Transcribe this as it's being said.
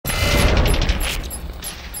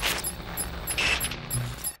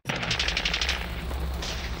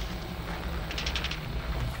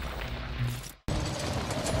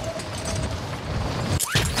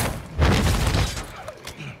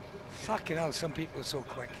Fucking hell, some people are so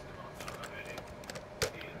quick.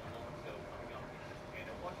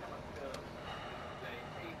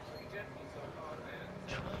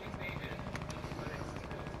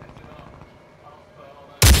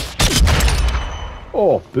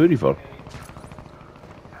 Oh, beautiful.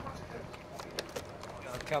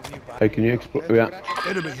 I'll cover you back. How can you explode? Yeah.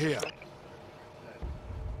 Enemy here.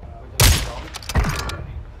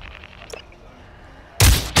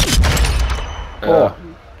 Oh,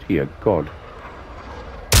 dear God.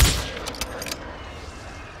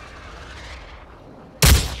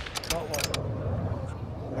 Got one.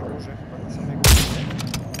 Na górze chyba, na samej górze.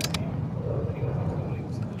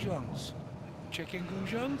 Goujons. Chicken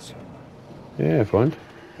goujons? Yeah, fine.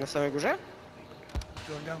 Na samej górze?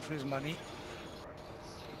 Going down for his money.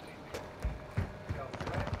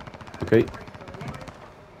 Okay.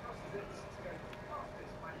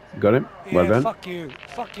 Got him. Yeah, Well done. fuck you.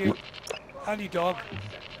 Fuck you. Alley dog.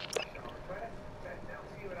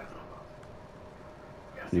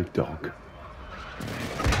 You dog.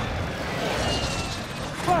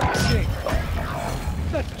 Fuck's sake.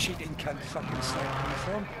 That cheating cunt fucking sniper me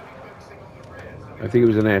from. I think it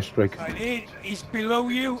was an airstrike. Right, he's below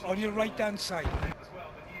you on your right hand side.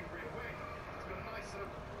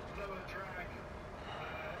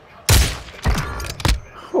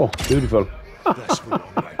 Oh, beautiful. That's what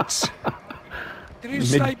he likes. Did you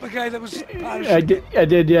snipe a guy that was parachuting? I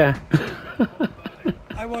did, yeah.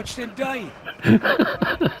 I watched him die.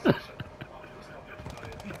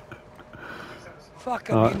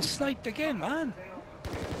 Fuck, I'm getting sniped again, man.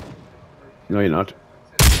 No, you're not.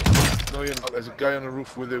 No, you're not. There's a guy on the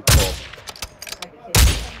roof with you, Paul.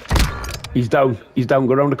 He's down. He's down.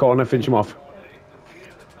 Go around the corner, finish him off.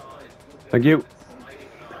 Thank you.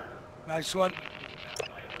 Nice one.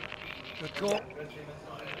 Good call.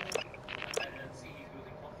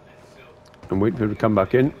 I'm waiting for him to come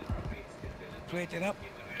back in. Plate it up.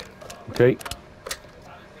 Okay.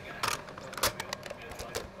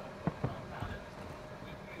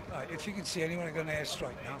 Right, if you can see anyone, I'm going to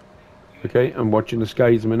airstrike now. Okay, I'm watching the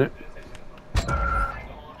skies a minute. Dropping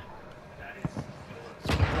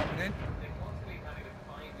in.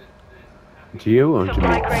 To you or to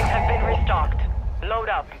Supply me? crates have been restocked. Load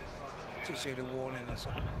up. Just say the warning or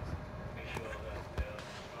something.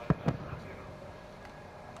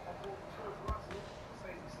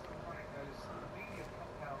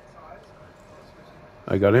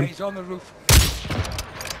 I got him. He's on the roof.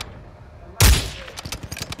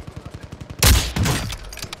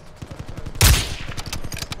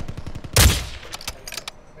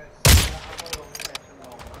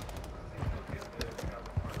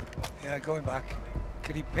 Yeah, going back.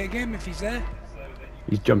 Can he ping him if he's there?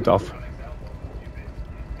 He's jumped off.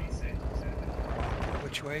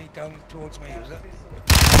 Which way? Down towards me, is it?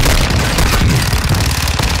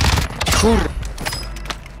 Kur...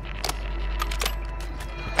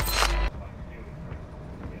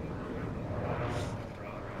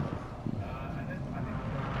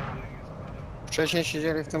 Wcześniej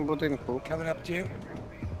siedzieli w tym budynku. Coming up to you.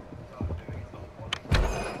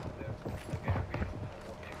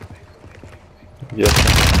 Yes.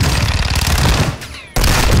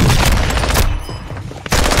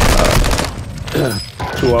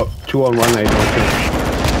 Two on one, I don't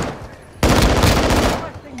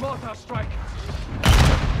Mortar strike.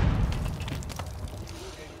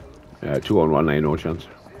 Yeah, 2 on 1, I no chance.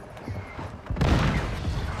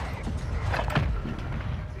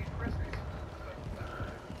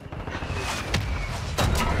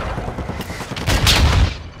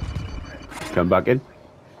 Come back in.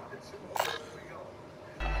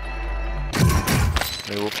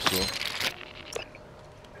 I hope so.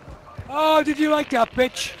 Oh, did you like that,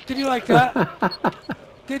 bitch? Did you like that?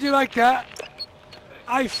 Did you like that?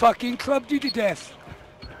 I fucking clubbed you to death.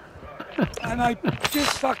 And I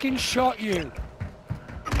just fucking shot you.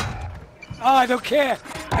 Oh, I don't care.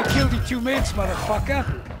 I killed your 2 mates, motherfucker.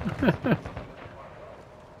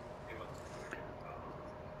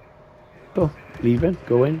 Oh, leave it,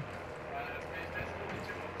 go in.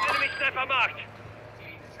 Enemy sniper marked.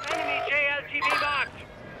 Enemy JLTV marked.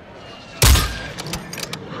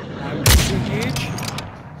 I'm disengaged.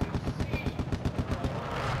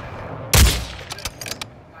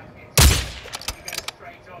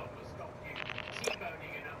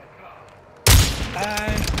 And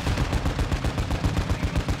I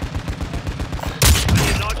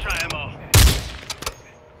need launcher ammo.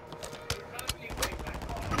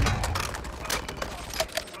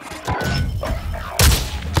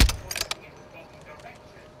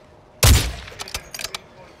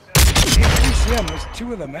 HQCM, there's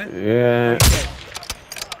 2 of them, eh? Yeah.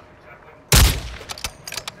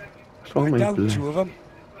 What's wrong I with downed my 2 of them.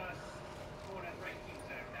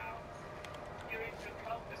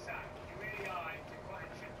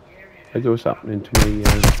 I do what's happening to me.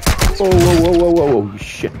 Whoa, whoa, whoa, whoa, whoa, whoa, you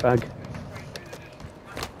shitbag.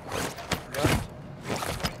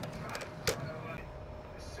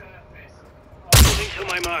 Moving to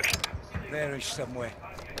my mark. There is somewhere.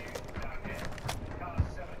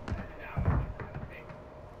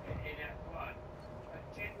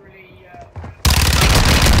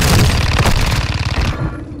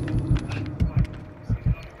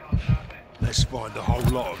 Let's find the whole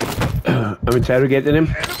lot of them. I'm interrogating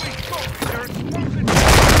him.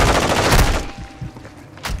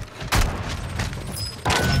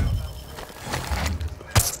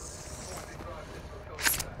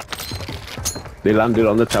 They landed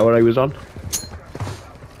on the tower I was on.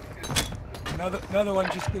 Another one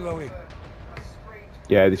just below him.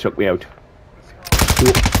 Yeah, they took me out.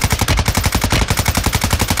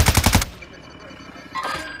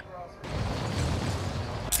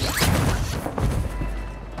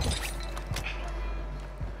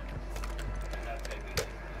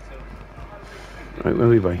 Right, where are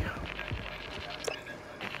we by?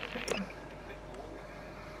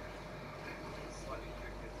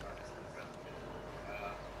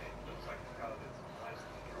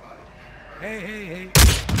 Hey, hey, hey.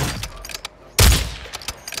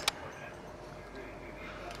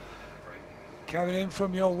 Coming in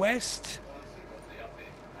from your west.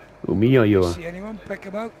 Oh, me or you? See anyone? Pick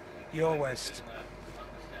him out. Your west.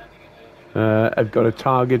 I've got a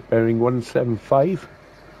target bearing 175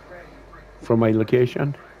 from my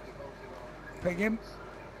location. Pick him.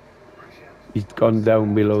 He's gone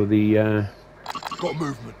down below the Got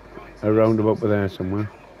movement. around about there somewhere.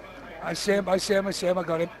 I see him, I see him, I see him, I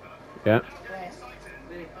got him. Yeah.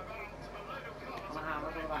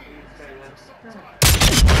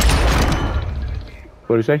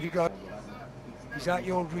 What do you say? You got. He's at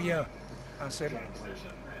your rear. That's him.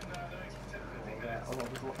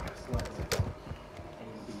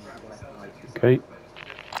 Okay.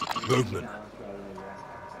 Movement.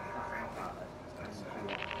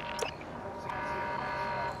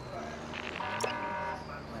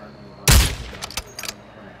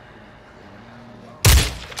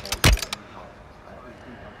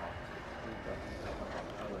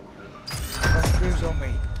 Cruise on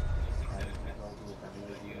me.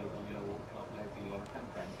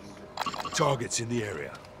 Targets in the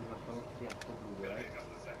area.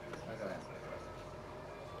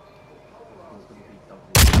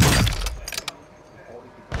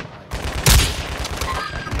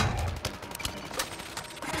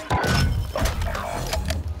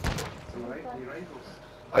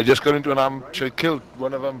 I just got into an ambush. I killed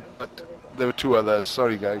one of them, but there were two others.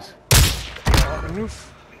 Sorry, guys. On the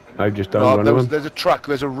roof. I've just done No, one of them. there's a truck.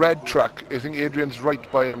 There's a red truck. I think Adrian's right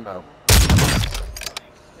by him now.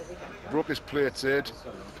 Broke his plates, Ed.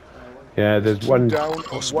 Yeah, there's Two one. down,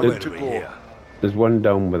 Possible one to enemy go. here. There's one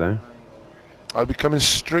down with there. I'll be coming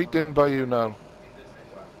straight in by you now,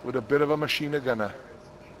 with a bit of a machine gunner.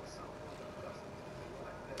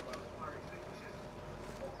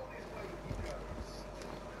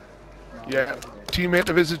 Yeah, teammate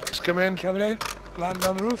of his has come in. Coming in. Land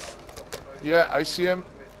on the roof. Yeah, I see him.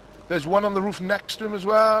 There's one on the roof next to him as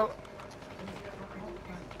well.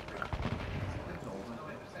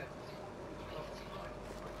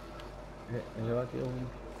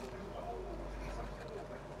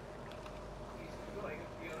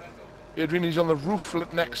 Adrian, he's on the roof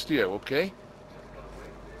next to you, okay?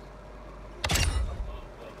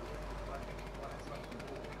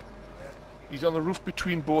 He's on the roof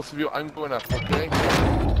between both of you. I'm going up, okay?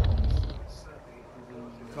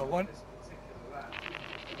 Got one.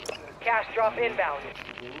 Cash drop inbound.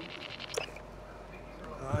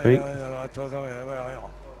 Hey. I thought,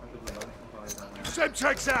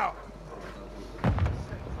 Semtex out.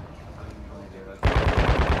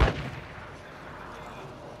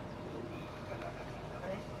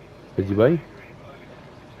 Did you buy?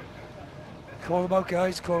 Call him out,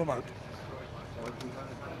 guys. Call him out.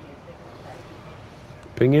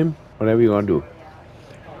 Ping him, whatever you want to do.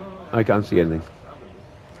 I can't see anything.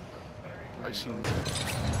 I see him.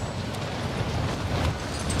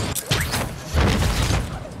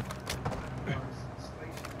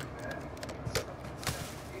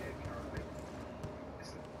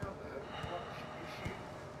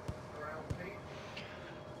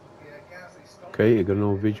 Okay, you got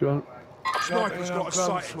no visual. Sniper's got a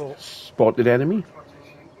sight. Floor. Spotted enemy.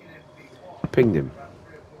 Pinged him.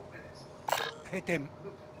 Hit him.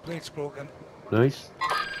 Plate's broken. Nice.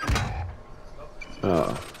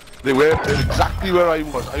 Oh, They're exactly where I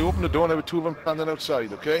was. I opened the door and there were two of them standing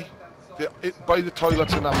outside, okay? By the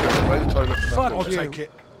toilets and that. By the toilets and Fuck that. I'll you. take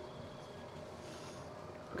it.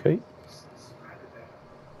 okay.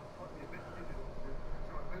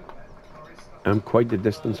 I'm quite a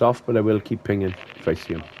distance off, but I will keep pinging if I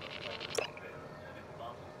see him.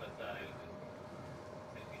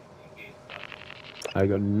 I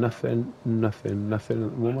got nothing at the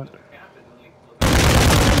moment.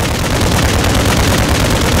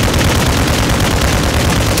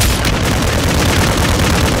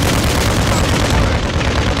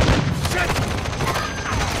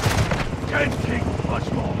 Can't think much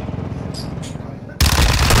more.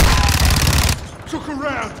 Took a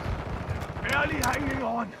round. Barely hanging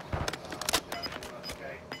on.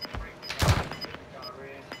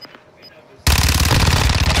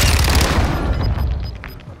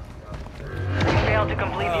 Failed to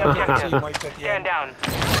complete the objective. Stand down.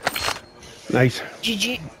 Nice.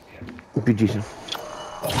 GG. BG's.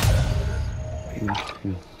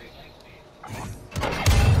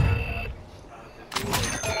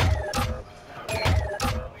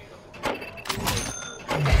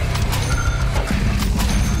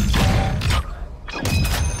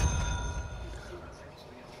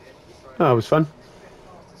 Oh, it was fun.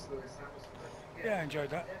 Yeah, I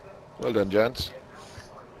enjoyed that. Well done, gents.